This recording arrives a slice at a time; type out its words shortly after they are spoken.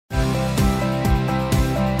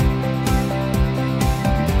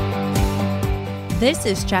This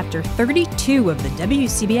is Chapter 32 of the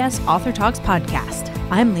WCBS Author Talks podcast.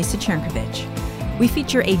 I'm Lisa Chernkovich. We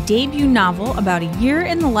feature a debut novel about a year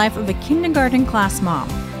in the life of a kindergarten class mom.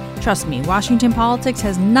 Trust me, Washington politics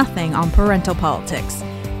has nothing on parental politics.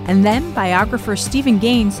 And then biographer Stephen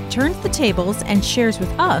Gaines turns the tables and shares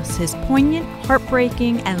with us his poignant,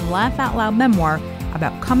 heartbreaking, and laugh-out-loud memoir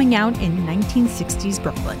about coming out in 1960s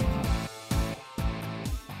Brooklyn.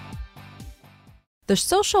 The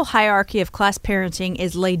social hierarchy of class parenting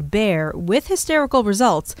is laid bare with hysterical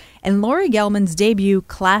results in Laurie Gelman's debut,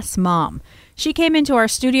 Class Mom. She came into our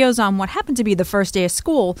studios on what happened to be the first day of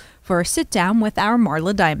school for a sit-down with our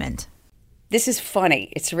Marla Diamond. This is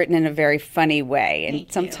funny. It's written in a very funny way. And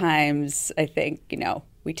sometimes I think,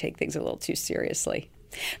 we take things a little too seriously.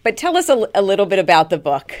 But tell us a little bit about the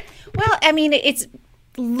book. Well, it's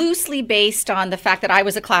loosely based on the fact that I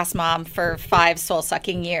was a class mom for 5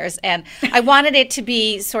 soul-sucking years. And I wanted it to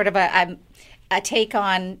be sort of a take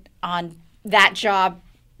on that job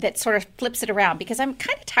that sort of flips it around, because I'm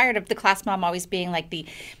kind of tired of the class mom always being like the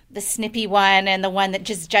snippy one and the one that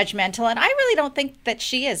just judgmental. And I really don't think that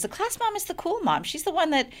she is. The class mom is the cool mom. She's the one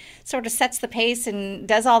that sort of sets the pace and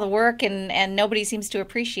does all the work, and nobody seems to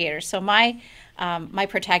appreciate her. So my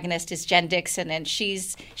protagonist is Jen Dixon, and she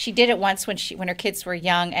did it once when her kids were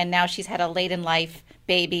young, and now she's had a late in life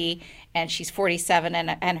baby, and she's 47,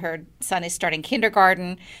 and her son is starting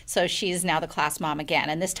kindergarten. So she is now the class mom again,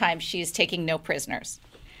 and this time she is taking no prisoners.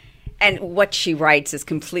 And what she writes is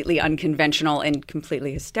completely unconventional and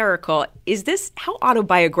completely hysterical. How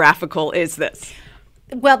autobiographical is this?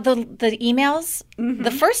 Well, the emails, the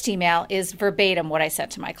first email is verbatim what I sent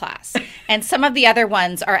to my class. And some of the other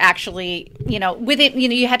ones are actually, with it,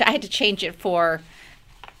 I had to change it for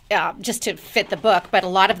just to fit the book, but a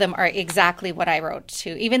lot of them are exactly what I wrote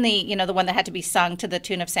to. Even the one that had to be sung to the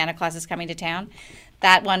tune of Santa Claus is Coming to Town.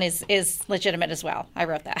 That one is legitimate as well. I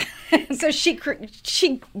wrote that. So she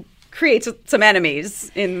creates some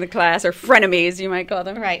enemies in the class, or frenemies, you might call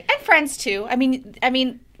them. Right. And friends too. I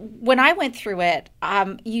mean, when I went through it,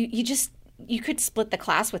 you could split the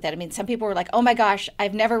class with it. I mean, some people were like, oh my gosh,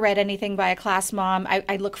 I've never read anything by a class mom.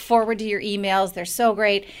 I look forward to your emails. They're so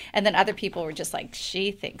great. And then other people were just like,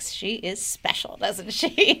 she thinks she is special, doesn't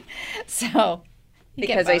she? So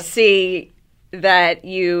because I see that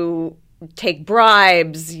you take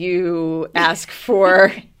bribes, you ask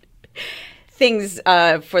for things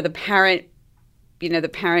for the parent, the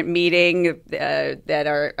parent meeting that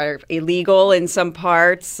are illegal in some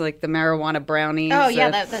parts, like the marijuana brownies. Oh,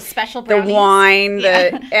 yeah, the special brownies. The wine,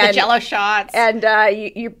 the Jell-O shots. And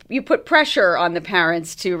you put pressure on the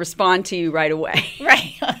parents to respond to you right away.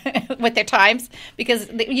 Right, with their times,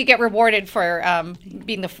 because you get rewarded for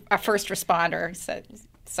being a first responder.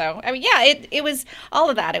 So it was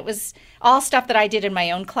all of that. It was all stuff that I did in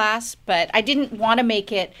my own class, but I didn't want to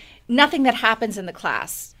make it. Nothing that happens in the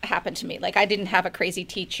class happened to me. Like, I didn't have a crazy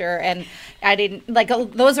teacher, and I didn't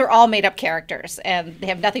those are all made up characters, and they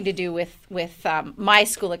have nothing to do with my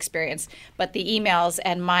school experience. But the emails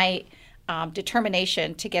and my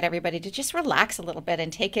determination to get everybody to just relax a little bit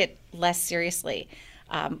and take it less seriously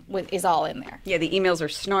is all in there. Yeah, the emails are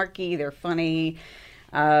snarky. They're funny.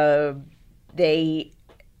 They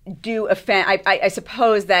do offend. I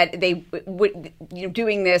suppose that they would,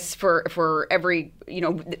 doing this for every,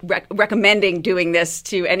 recommending doing this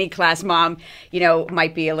to any class mom,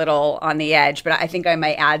 might be a little on the edge. But I think I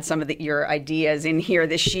might add some of your ideas in here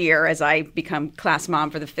this year as I become class mom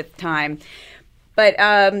for the 5th time. But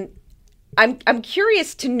I'm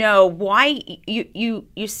curious to know why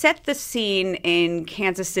you set the scene in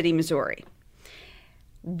Kansas City, Missouri.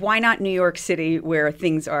 Why not New York City, where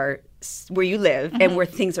you live, and where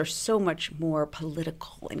things are so much more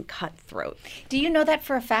political and cutthroat? Do you know that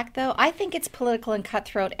for a fact, though? I think it's political and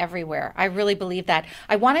cutthroat everywhere. I really believe that.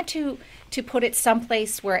 I wanted to put it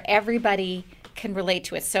someplace where everybody can relate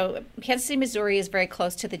to it. So Kansas City, Missouri is very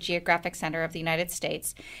close to the geographic center of the United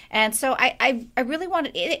States. And so I really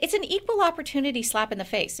wanted, it's an equal opportunity slap in the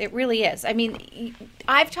face. It really is. I mean,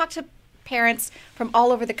 I've talked to parents from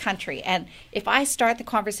all over the country, and if I start the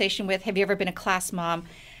conversation with, have you ever been a class mom?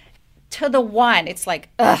 To the one, it's like,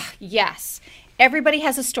 ugh, yes. Everybody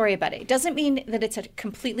has a story about it. It doesn't mean that it's a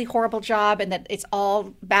completely horrible job and that it's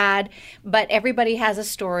all bad, but everybody has a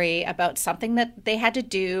story about something that they had to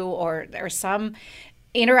do or some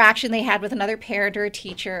interaction they had with another parent or a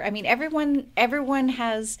teacher. I mean, everyone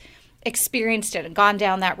has experienced it and gone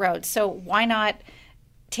down that road. So why not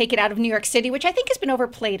take it out of New York City, which I think has been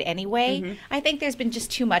overplayed anyway. Mm-hmm. I think there's been just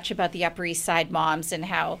too much about the Upper East Side moms and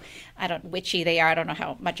how, witchy they are. I don't know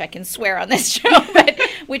how much I can swear on this show, but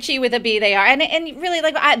witchy with a B they are. And really,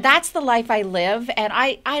 that's the life I live, and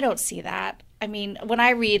I don't see that. I mean, when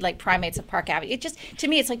I read like Primates of Park Avenue, it just, to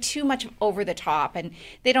me, it's like too much over the top, and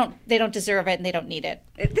they don't deserve it, and they don't need it.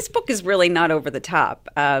 This book is really not over the top.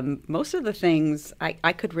 Most of the things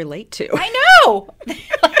I could relate to. I know.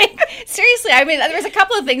 Like, seriously, I mean, there's a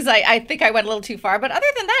couple of things I think I went a little too far, but other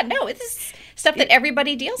than that, no, this is stuff that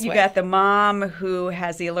everybody deals with. You got the mom who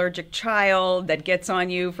has the allergic child that gets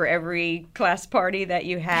on you for every class party that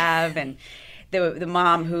you have, and the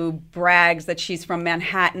mom who brags that she's from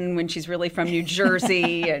Manhattan when she's really from New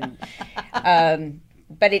Jersey, and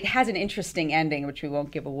but it has an interesting ending, which we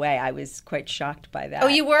won't give away. I was quite shocked by that. Oh,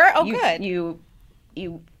 you were? Oh, good.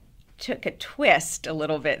 You took a twist a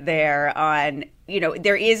little bit there on,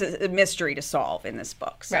 there is a mystery to solve in this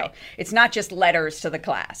book. So right. It's not just letters to the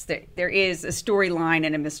class. There is a storyline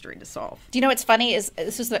and a mystery to solve. Do you know what's funny is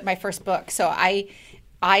this was my first book, so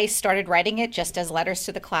I started writing it just as letters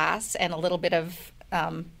to the class and a little bit of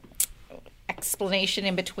explanation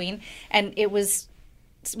in between. And it was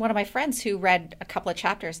one of my friends who read a couple of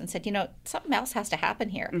chapters and said, something else has to happen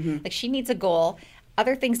here. Mm-hmm. Like, she needs a goal.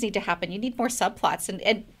 Other things need to happen. You need more subplots.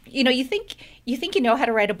 And you think you know how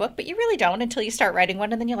to write a book, but you really don't until you start writing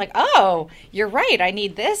one. And then you're like, oh, you're right. I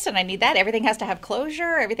need this and I need that. Everything has to have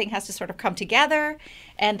closure. Everything has to sort of come together.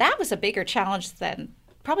 And that was a bigger challenge than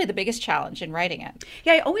probably the biggest challenge in writing it.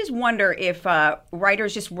 Yeah, I always wonder if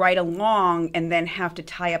writers just write along and then have to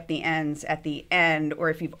tie up the ends at the end, or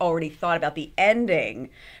if you've already thought about the ending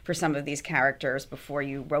for some of these characters before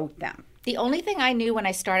you wrote them. The only thing I knew when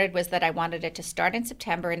I started was that I wanted it to start in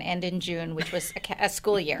September and end in June, which was a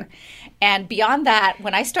school year. And beyond that,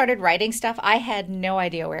 when I started writing stuff, I had no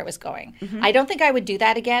idea where it was going. Mm-hmm. I don't think I would do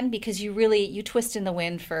that again, because you twist in the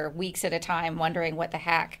wind for weeks at a time wondering what the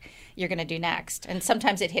heck you're going to do next. And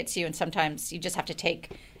sometimes it hits you, and sometimes you just have to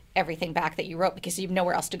take everything back that you wrote because you have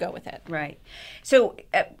nowhere else to go with it. Right. So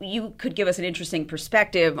you could give us an interesting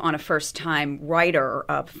perspective on a first-time writer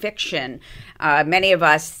of fiction. Many of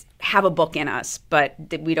us have a book in us, but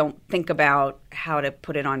we don't think about how to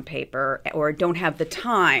put it on paper, or don't have the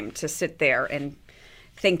time to sit there and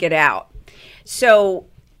think it out. So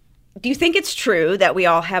do you think it's true that we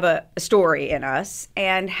all have a story in us?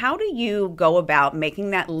 And how do you go about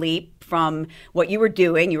making that leap from what you were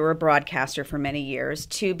doing, you were a broadcaster for many years,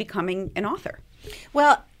 to becoming an author?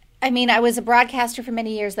 Well, I mean, I was a broadcaster for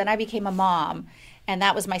many years, then I became a mom, and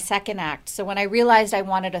that was my second act. So when I realized I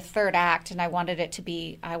wanted a third act and I wanted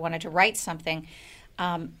to write something,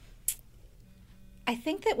 I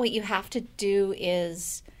think that what you have to do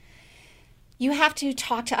is you have to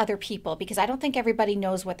talk to other people, because I don't think everybody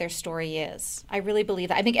knows what their story is. I really believe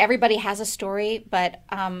that. I think everybody has a story, but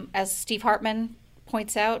as Steve Hartman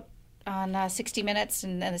points out on 60 Minutes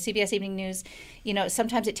and the CBS Evening News,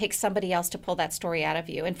 sometimes it takes somebody else to pull that story out of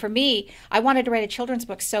you. And for me, I wanted to write a children's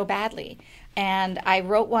book so badly. And I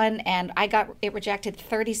wrote one, and I got it rejected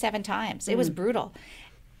 37 times. It was brutal.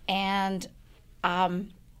 And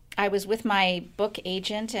I was with my book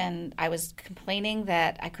agent, and I was complaining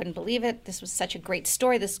that I couldn't believe it. This was such a great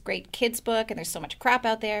story, this great kids book, and there's so much crap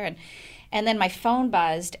out there. And then my phone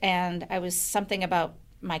buzzed, and I was something about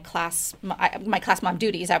my class mom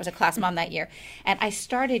duties. I was a class mom that year, and I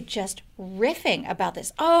started just riffing about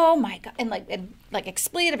this. Oh my God, and like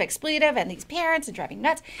expletive, and these parents and driving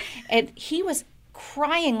nuts. And he was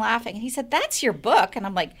crying, laughing, and he said, "That's your book," and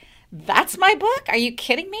I'm like, "That's my book? Are you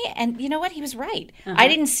kidding me?" And you know what? He was right. Uh-huh. I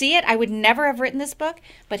didn't see it. I would never have written this book,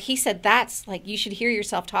 but he said, "That's like, you should hear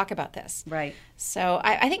yourself talk about this." Right. So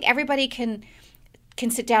I think everybody can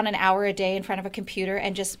sit down an hour a day in front of a computer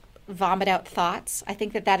and just vomit out thoughts. I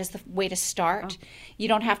think that is the way to start. Oh. You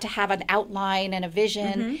don't have to have an outline and a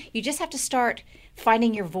vision. Mm-hmm. You just have to start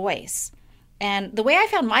finding your voice. And the way I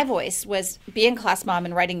found my voice was being class mom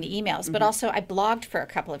and writing the emails, but also I blogged for a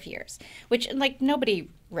couple of years, which nobody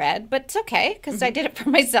read, but it's okay because I did it for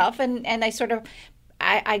myself, and I sort of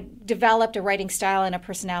I developed a writing style and a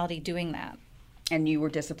personality doing that. And you were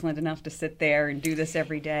disciplined enough to sit there and do this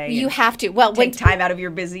every day. You have to. Well, take time out of your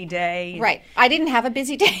busy day. Right. I didn't have a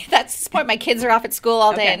busy day. That's the point. My kids are off at school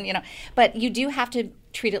all day, and But you do have to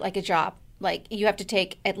treat it like a job. Like, you have to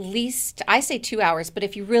take at least, I say 2 hours, but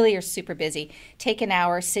if you really are super busy, take an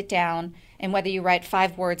hour, sit down, and whether you write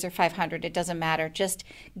 5 words or 500, it doesn't matter. Just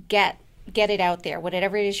get it out there.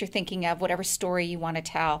 Whatever it is you're thinking of, whatever story you want to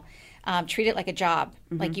tell, treat it like a job.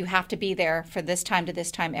 Mm-hmm. Like, you have to be there for this time to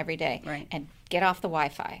this time every day. Right. And get off the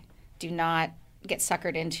Wi-Fi. Do not get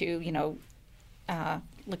suckered into,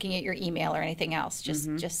 looking at your email or anything else.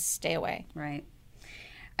 Just stay away. Right.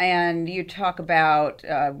 And you talk about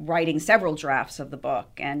writing several drafts of the book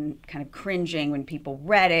and kind of cringing when people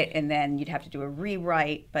read it, and then you'd have to do a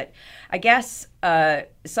rewrite. But I guess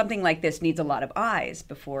something like this needs a lot of eyes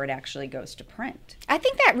before it actually goes to print. I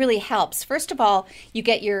think that really helps. First of all, you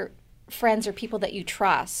get your friends or people that you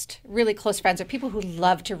trust, really close friends or people who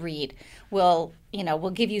love to read, will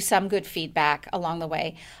give you some good feedback along the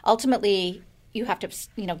way. Ultimately, you have to,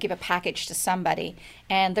 give a package to somebody.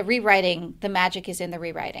 And the rewriting, the magic is in the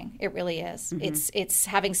rewriting. It really is. Mm-hmm. It's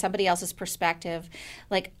having somebody else's perspective.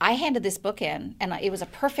 Like, I handed this book in, and it was a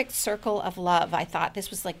perfect circle of love. I thought this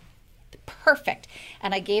was like perfect.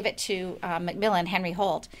 And I gave it to Macmillan, Henry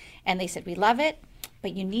Holt, and they said, we love it,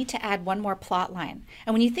 but you need to add one more plot line.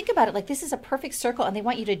 And when you think about it, like, this is a perfect circle, and they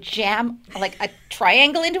want you to jam like a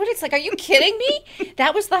triangle into it. It's like, are you kidding me?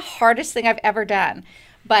 That was the hardest thing I've ever done.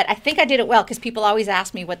 But I think I did it well, because people always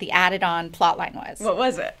ask me what the added-on plot line was. What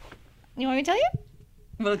was it? You want me to tell you?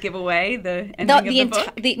 Will it give away the ending of the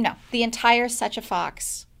book? The entire Such a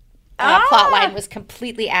Fox plot line was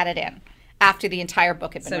completely added in after the entire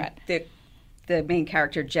book had been read. The main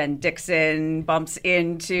character, Jen Dixon, bumps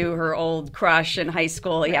into her old crush in high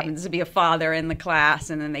school. He happens to be a father in the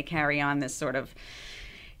class, and then they carry on this sort of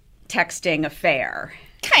texting affair.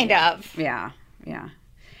 Kind of. Yeah.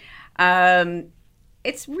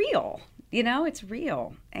 It's real, it's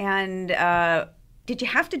real. And did you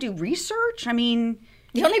have to do research? I mean,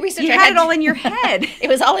 the only research you had it all in your head. It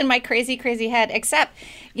was all in my crazy, crazy head, except,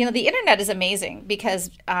 the internet is amazing, because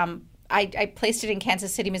I placed it in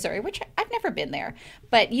Kansas City, Missouri, which I've never been there.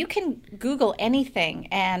 But you can Google anything,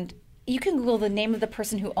 and you can Google the name of the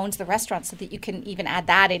person who owns the restaurant, so that you can even add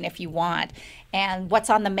that in if you want, and what's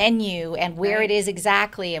on the menu, and where it is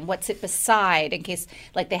exactly, and what's it beside, in case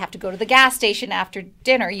like they have to go to the gas station after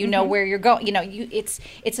dinner. You know where you're going.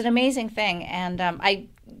 It's an amazing thing, and I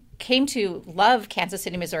came to love Kansas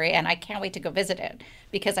City, Missouri, and I can't wait to go visit it,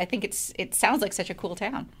 because I think it sounds like such a cool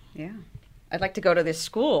town. Yeah. I'd like to go to this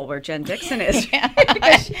school where Jen Dixon is.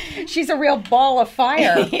 Because she's a real ball of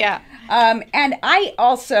fire. Yeah. And I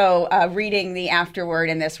also, reading the afterword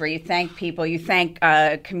in this, where you thank people, you thank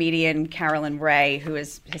comedian Carolyn Ray, who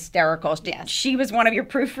is hysterical. Yes. She was one of your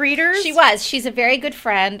proofreaders? She was. She's a very good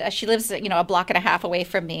friend. She lives, a block and a half away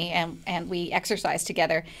from me, and we exercise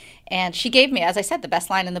together. And she gave me, as I said, the best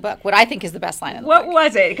line in the book, what I think is the best line in the book. What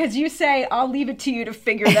was it? Because you say, I'll leave it to you to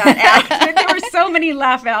figure that out. There were so many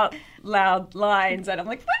laugh out loud lines, and I'm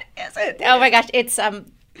like, what is it? Oh my gosh, it's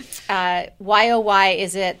why oh why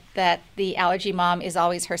is it that the allergy mom is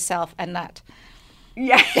always herself a nut?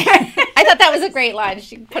 Yeah. I thought that was a great line.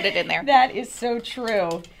 She put it in there. That is so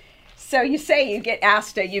true. So you say you get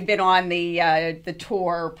asked, you've been on the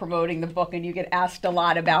tour promoting the book, and you get asked a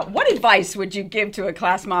lot about what advice would you give to a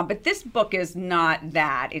class mom, but this book is not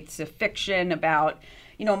that. It's a fiction about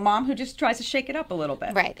a mom who just tries to shake it up a little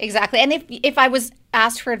bit. Right, exactly. And if I was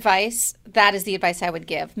asked for advice, that is the advice I would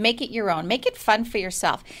give. Make it your own. Make it fun for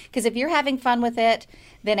yourself. Because if you're having fun with it,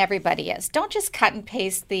 then everybody is. Don't just cut and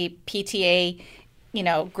paste the PTA,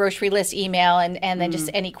 grocery list email and then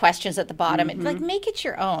just any questions at the bottom. Mm-hmm. Like, make it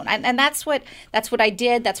your own. And that's what I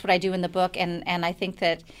did. That's what I do in the book. And I think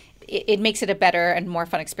that it makes it a better and more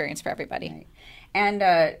fun experience for everybody. Right.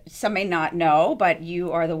 And some may not know, but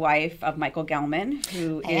you are the wife of Michael Gelman,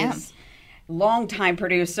 who is longtime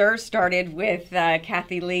producer, started with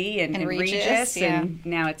Kathy Lee and Regis, and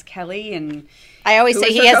now it's Kelly. And I always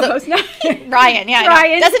say he has Ryan. Yeah,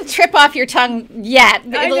 Ryan doesn't trip off your tongue yet.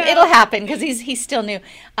 It'll happen, because he's still new.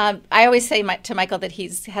 I always say to Michael that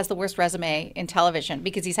he has the worst resume in television,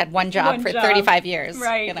 because he's had one job for 35 years.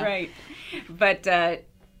 Right, right. But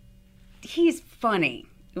he's funny.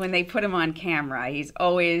 When they put him on camera, he's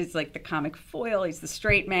always like the comic foil. He's the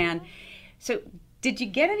straight man. So did you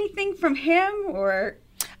get anything from him, or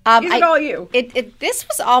is it all you? This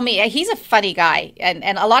was all me. He's a funny guy.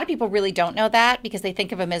 And a lot of people really don't know that, because they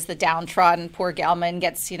think of him as the downtrodden, poor Gelman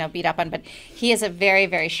gets beat up on. But he is a very,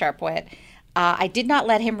 very sharp wit. I did not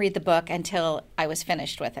let him read the book until I was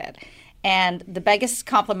finished with it. And the biggest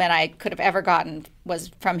compliment I could have ever gotten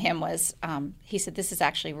from him was he said, "This is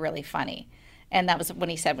actually really funny." And that was when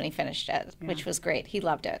he said when he finished it, which was great. He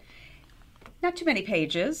loved it. Not too many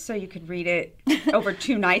pages, so you could read it over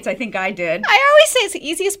 2 nights. I think I did. I always say it's the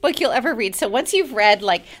easiest book you'll ever read. So once you've read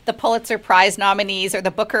like the Pulitzer Prize nominees or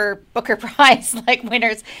the Booker Prize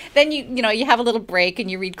winners, then you have a little break and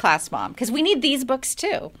you read Class Mom, because we need these books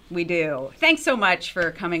too. We do. Thanks so much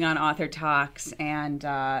for coming on Author Talks, and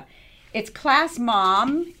It's Class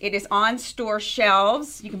Mom. It is on store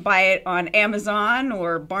shelves. You can buy it on Amazon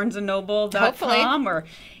or BarnesandNoble.com or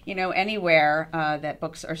anywhere that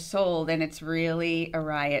books are sold, and it's really a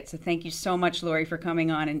riot. So thank you so much, Lori, for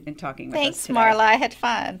coming on and talking with us today. Thanks, Marla. I had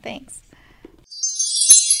fun. Thanks.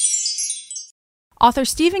 Author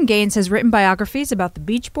Stephen Gaines has written biographies about the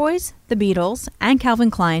Beach Boys, the Beatles, and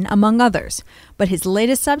Calvin Klein, among others. But his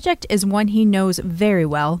latest subject is one he knows very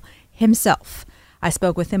well, himself. I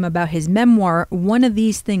spoke with him about his memoir, One of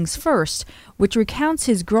These Things First, which recounts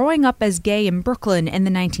his growing up as gay in Brooklyn in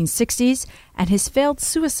the 1960s and his failed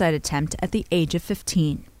suicide attempt at the age of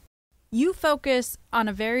 15. You focus on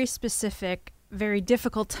a very specific, very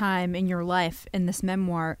difficult time in your life in this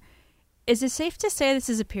memoir. Is it safe to say this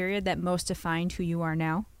is a period that most defined who you are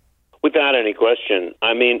now? Without any question.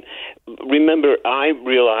 I mean, remember, I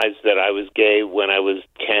realized that I was gay when I was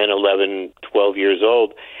 10, 11, 12 years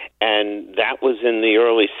old, and that was in the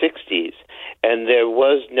early 60s. And there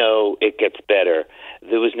was no, it gets better.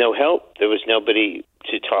 There was no help. There was nobody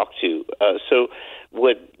to talk to. So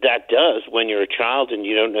what that does when you're a child and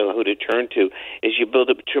you don't know who to turn to is you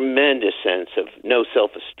build up a tremendous sense of no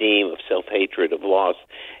self-esteem, of self-hatred, of loss.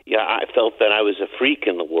 Yeah, I felt that I was a freak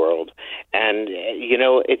in the world. And,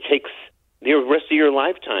 it takes the rest of your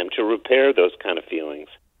lifetime to repair those kind of feelings.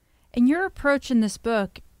 And your approach in this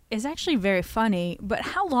book is actually very funny, but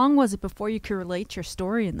how long was it before you could relate your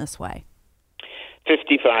story in this way?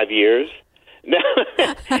 55 years.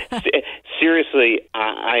 Seriously,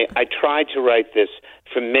 I tried to write this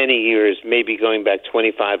for many years, maybe going back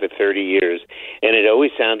 25 or 30 years, and it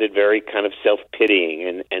always sounded very kind of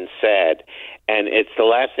self-pitying and sad. And it's the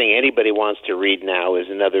last thing anybody wants to read now is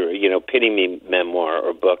another, pity me memoir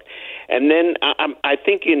or book. And then I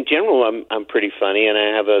think in general I'm pretty funny and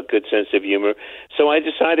I have a good sense of humor, so I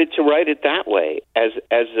decided to write it that way as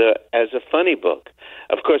a funny book.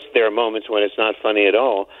 Of course, there are moments when it's not funny at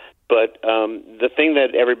all. But the thing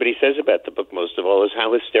that everybody says about the book most of all is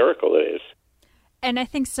how hysterical it is. And I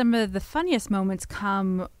think some of the funniest moments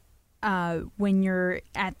come when you're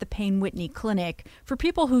at the Payne Whitney Clinic. For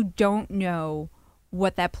people who don't know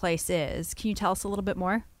what that place is, can you tell us a little bit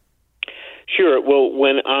more? Sure. Well,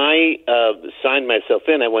 when I signed myself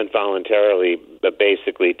in, I went voluntarily,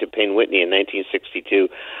 basically, to Payne Whitney in 1962.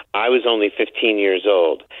 I was only 15 years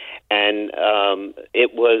old. And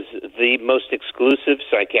it was the most exclusive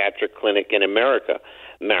psychiatric clinic in America.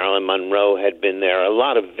 Marilyn Monroe had been there, a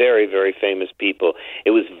lot of very, very famous people.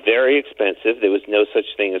 It was very expensive. There was no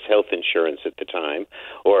such thing as health insurance at the time,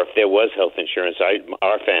 or if there was health insurance,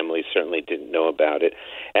 our family certainly didn't know about it.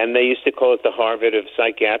 And they used to call it the Harvard of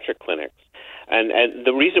psychiatric clinics. And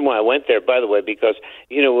the reason why I went there, by the way, because,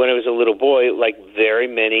 when I was a little boy, like very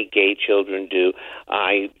many gay children do,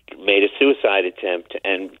 I made a suicide attempt,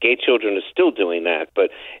 and gay children are still doing that, but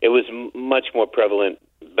it was much more prevalent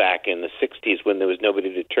back in the 60s when there was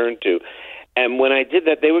nobody to turn to. And when I did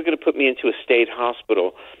that, they were going to put me into a state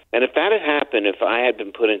hospital. And if that had happened, if I had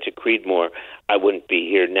been put into Creedmoor, I wouldn't be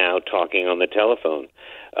here now talking on the telephone.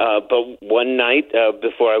 But one night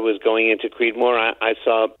before I was going into Creedmoor, I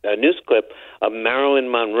saw a news clip of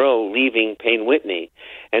Marilyn Monroe leaving Payne Whitney.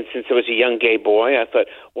 And since I was a young gay boy, I thought,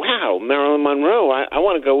 wow, Marilyn Monroe, I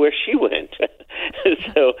want to go where she went.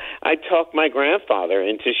 So I talked my grandfather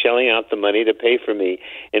into shelling out the money to pay for me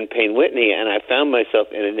in Payne Whitney, and I found myself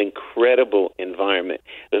in an incredible environment.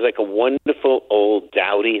 It was like a wonderful old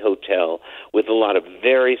dowdy hotel with a lot of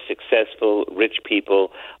very successful rich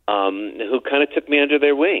people who kind of took me under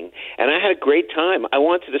their wing. And I had a great time. I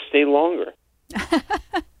wanted to stay longer.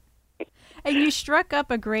 And you struck up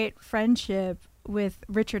a great friendship with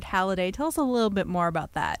Richard Halliday. Tell us a little bit more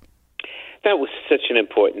about that. That was such an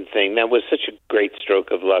important thing. That was such a great stroke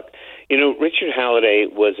of luck. Richard Halliday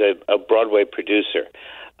was a Broadway producer,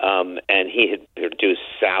 and he had produced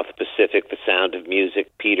South Pacific, The Sound of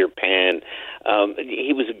Music, Peter Pan.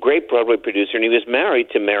 He was a great Broadway producer, and he was married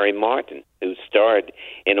to Mary Martin, who starred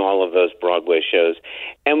in all of those Broadway shows.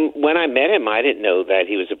 And when I met him, I didn't know that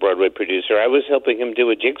he was a Broadway producer. I was helping him do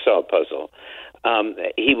a jigsaw puzzle.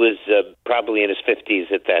 He was probably in his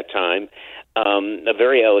 50s at that time. A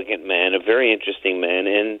very elegant man, a very interesting man,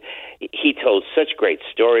 and he told such great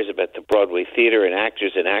stories about the Broadway theater and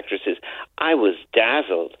actors and actresses. I was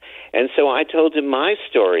dazzled. And so I told him my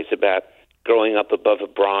stories about growing up above a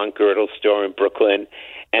bra and girdle store in Brooklyn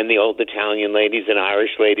and the old Italian ladies and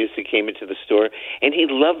Irish ladies who came into the store, and he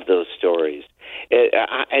loved those stories.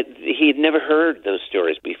 He had never heard those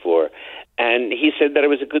stories before. And he said that I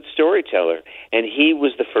was a good storyteller. And he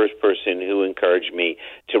was the first person who encouraged me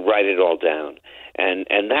to write it all down. And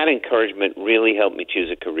that encouragement really helped me choose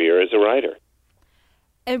a career as a writer.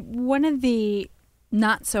 One of the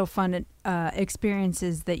not so fun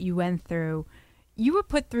experiences that you went through, you were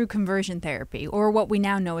put through conversion therapy, or what we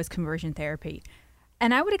now know as conversion therapy.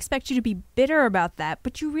 And I would expect you to be bitter about that,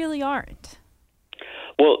 but you really aren't.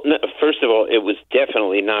 Well, no, first of all, it was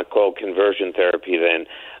definitely not called conversion therapy then.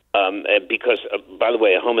 Because, by the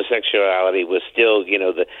way, homosexuality was still,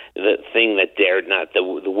 the thing that dared not, the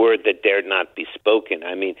word that dared not be spoken.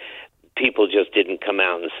 I mean, people just didn't come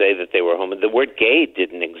out and say that they were homo. The word gay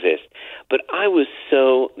didn't exist. But I was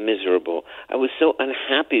so miserable. I was so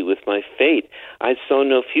unhappy with my fate. I saw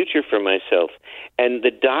no future for myself. And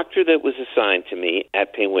the doctor that was assigned to me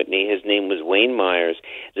at Payne Whitney, his name was Wayne Myers,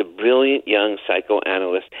 he's a brilliant young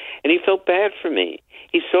psychoanalyst, and he felt bad for me.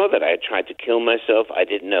 He saw that I had tried to kill myself. I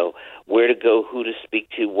didn't know where to go, who to speak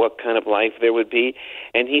to, what kind of life there would be.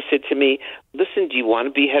 And he said to me, listen, do you want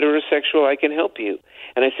to be heterosexual? I can help you.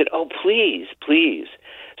 And I said, oh, please, please.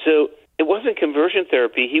 So it wasn't conversion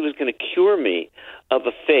therapy. He was going to cure me of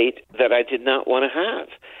a fate that I did not want to have.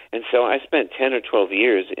 And so I spent 10 or 12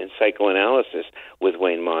 years in psychoanalysis with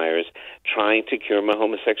Wayne Myers trying to cure my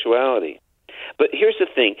homosexuality. But here's the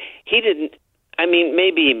thing.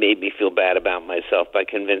 Maybe he made me feel bad about myself by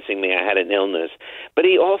convincing me I had an illness, but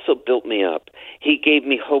he also built me up. He gave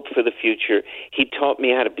me hope for the future. He taught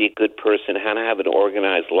me how to be a good person, how to have an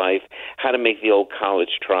organized life, how to make the old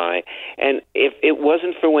college try. And if it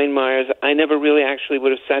wasn't for Wayne Myers, I never really actually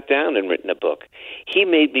would have sat down and written a book. He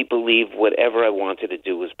made me believe whatever I wanted to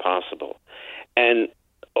do was possible. And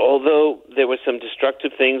although there were some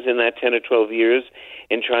destructive things in that 10 or 12 years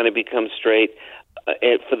in trying to become straight,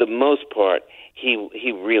 for the most part,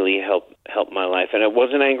 he really helped my life, and I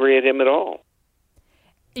wasn't angry at him at all.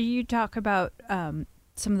 You talk about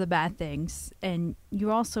some of the bad things, and you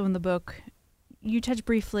also in the book, you touch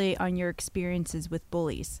briefly on your experiences with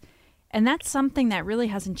bullies, and that's something that really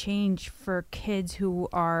hasn't changed for kids who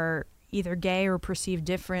are either gay or perceived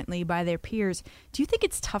differently by their peers. Do you think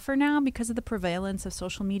it's tougher now because of the prevalence of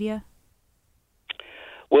social media?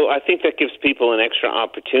 Well, I think that gives people an extra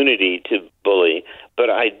opportunity to bully, but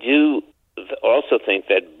I do also think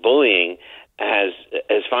that bullying has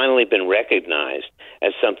finally been recognized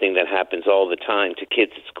as something that happens all the time to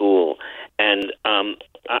kids at school. And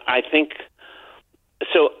I think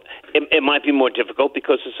so. It might be more difficult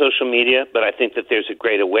because of social media, but I think that there's a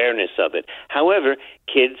great awareness of it. However,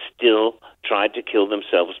 kids still tried to kill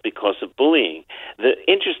themselves because of bullying. The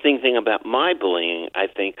interesting thing about my bullying, I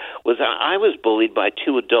think, was I was bullied by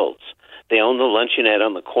two adults. They owned the luncheonette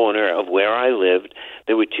on the corner of where I lived.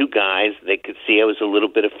 There were two guys. They could see I was a little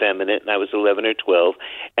bit effeminate, and I was 11 or 12,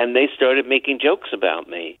 and they started making jokes about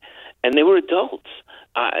me. And they were adults.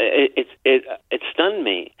 It stunned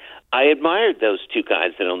me. I admired those two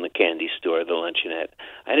guys that owned the candy store, the luncheonette.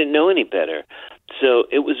 I didn't know any better. So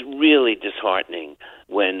it was really disheartening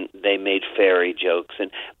when they made fairy jokes.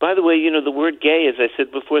 And by the way, the word gay, as I said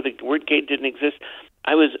before, the word gay didn't exist.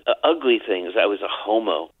 I was ugly things. I was a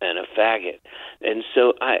homo and a faggot. And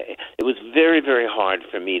so it was very, very hard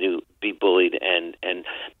for me to be bullied. And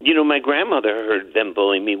my grandmother heard them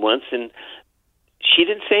bullying me once, and she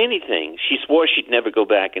didn't say anything. She swore she'd never go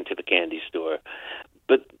back into the candy store.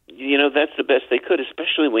 But, that's the best they could,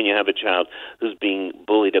 especially when you have a child who's being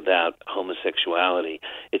bullied about homosexuality.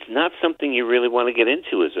 It's not something you really want to get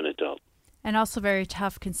into as an adult. And also very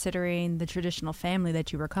tough considering the traditional family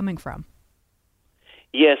that you were coming from.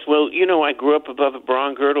 Yes, well, I grew up above a bra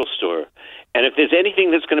and girdle store. And if there's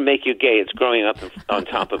anything that's going to make you gay, it's growing up on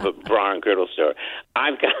top of a bra and girdle store.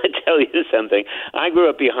 I've got to tell you something. I grew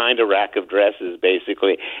up behind a rack of dresses,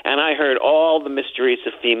 basically, and I heard all the mysteries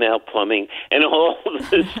of female plumbing and all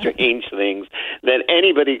the strange things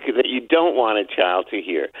that you don't want a child to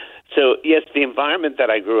hear. So, yes, the environment that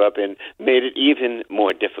I grew up in made it even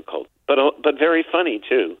more difficult, but very funny,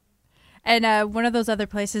 too. And one of those other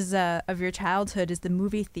places of your childhood is the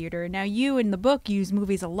movie theater. Now, you in the book use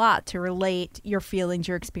movies a lot to relate your feelings,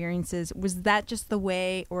 your experiences. Was that just the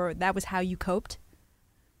way, or that was how you coped?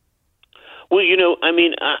 Well,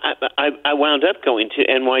 I wound up going to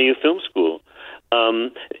NYU Film School.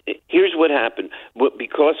 Here's what happened.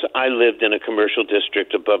 Because I lived in a commercial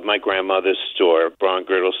district above my grandmother's store, bra and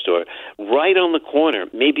girdle store, right on the corner,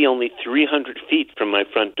 maybe only 300 feet from my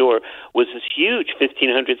front door, was this huge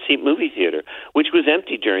 1,500-seat movie theater, which was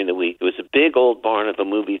empty during the week. It was a big old barn of a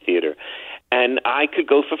movie theater, and I could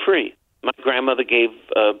go for free. My grandmother gave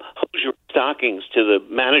hosier stockings to the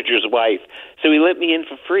manager's wife, so he let me in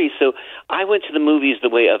for free. So I went to the movies the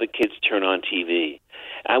way other kids turn on TV.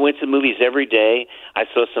 I went to movies every day. I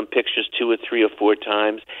saw some pictures 2 or 3 or 4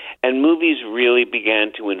 times, and movies really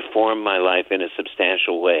began to inform my life in a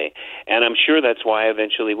substantial way. And I'm sure that's why I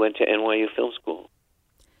eventually went to NYU Film School.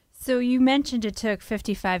 So you mentioned it took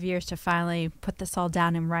 55 years to finally put this all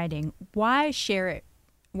down in writing. Why share it?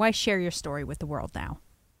 Why share your story with the world now?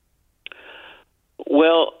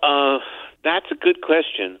 Well, that's a good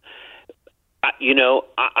question.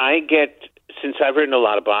 I get, since I've written a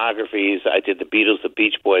lot of biographies, I did the Beatles, the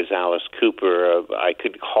Beach Boys, Alice Cooper,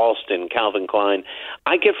 Halston, Calvin Klein.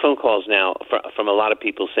 I get phone calls now from a lot of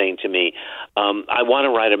people saying to me, I want to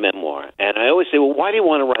write a memoir. And I always say, well, why do you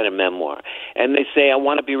want to write a memoir? And they say, I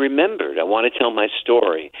want to be remembered. I want to tell my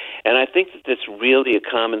story. And I think that that's really a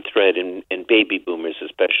common thread in baby boomers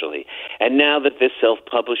especially. And now that there's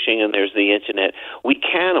self-publishing and there's the Internet, we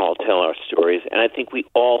can all tell our stories, and I think we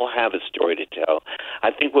all have a story to tell.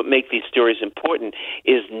 I think what makes these stories important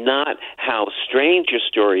is not how strange your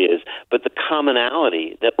story is, but the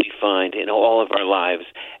commonality that we find in all of our lives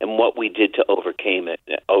and what we did to overcome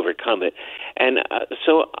it. And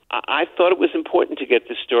so I thought it was important to get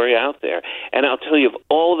this story out there. And I'll tell you, of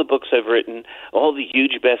all the books I've written, all the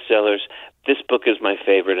huge bestsellers, this book is my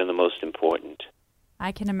favorite and the most important.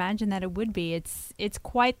 I can imagine that it would be. It's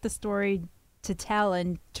quite the story to tell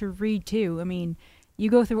and to read, too. I mean, you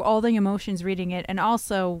go through all the emotions reading it. And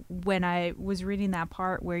also, when I was reading that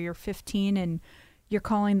part where you're 15 and you're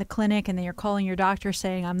calling the clinic and then you're calling your doctor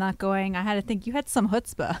saying, I'm not going, I had to think you had some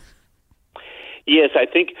chutzpah. Yes, I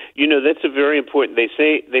think, that's a very important, they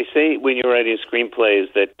say when you're writing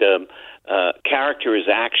screenplays that character is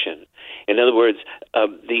action. In other words,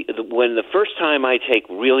 when the first time I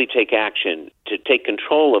really take action to take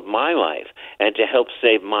control of my life and to help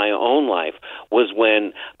save my own life was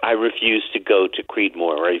when I refused to go to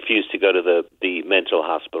Creedmoor, or I refused to go to the mental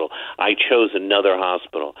hospital. I chose another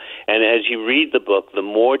hospital. And as you read the book, the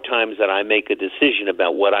more times that I make a decision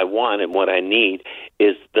about what I want and what I need,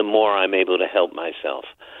 is the more I'm able to help myself.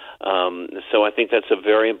 So I think that's a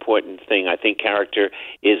very important thing. I think character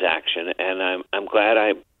is action, and I'm glad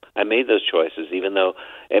I made those choices, even though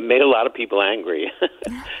it made a lot of people angry.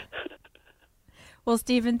 Well,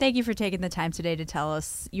 Stephen, thank you for taking the time today to tell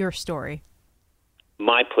us your story.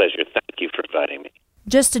 My pleasure. Thank you for inviting me.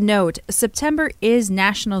 Just a note, September is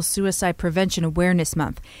National Suicide Prevention Awareness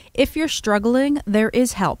Month. If you're struggling, there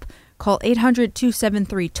is help. Call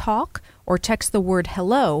 800-273-TALK or text the word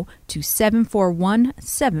HELLO to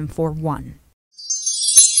 741-741.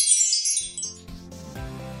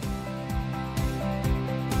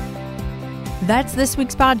 That's this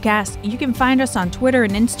week's podcast. You can find us on Twitter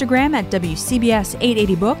and Instagram at WCBS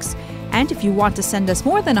 880 Books. And if you want to send us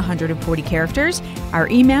more than 140 characters, our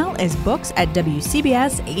email is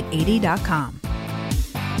books@WCBS880.com.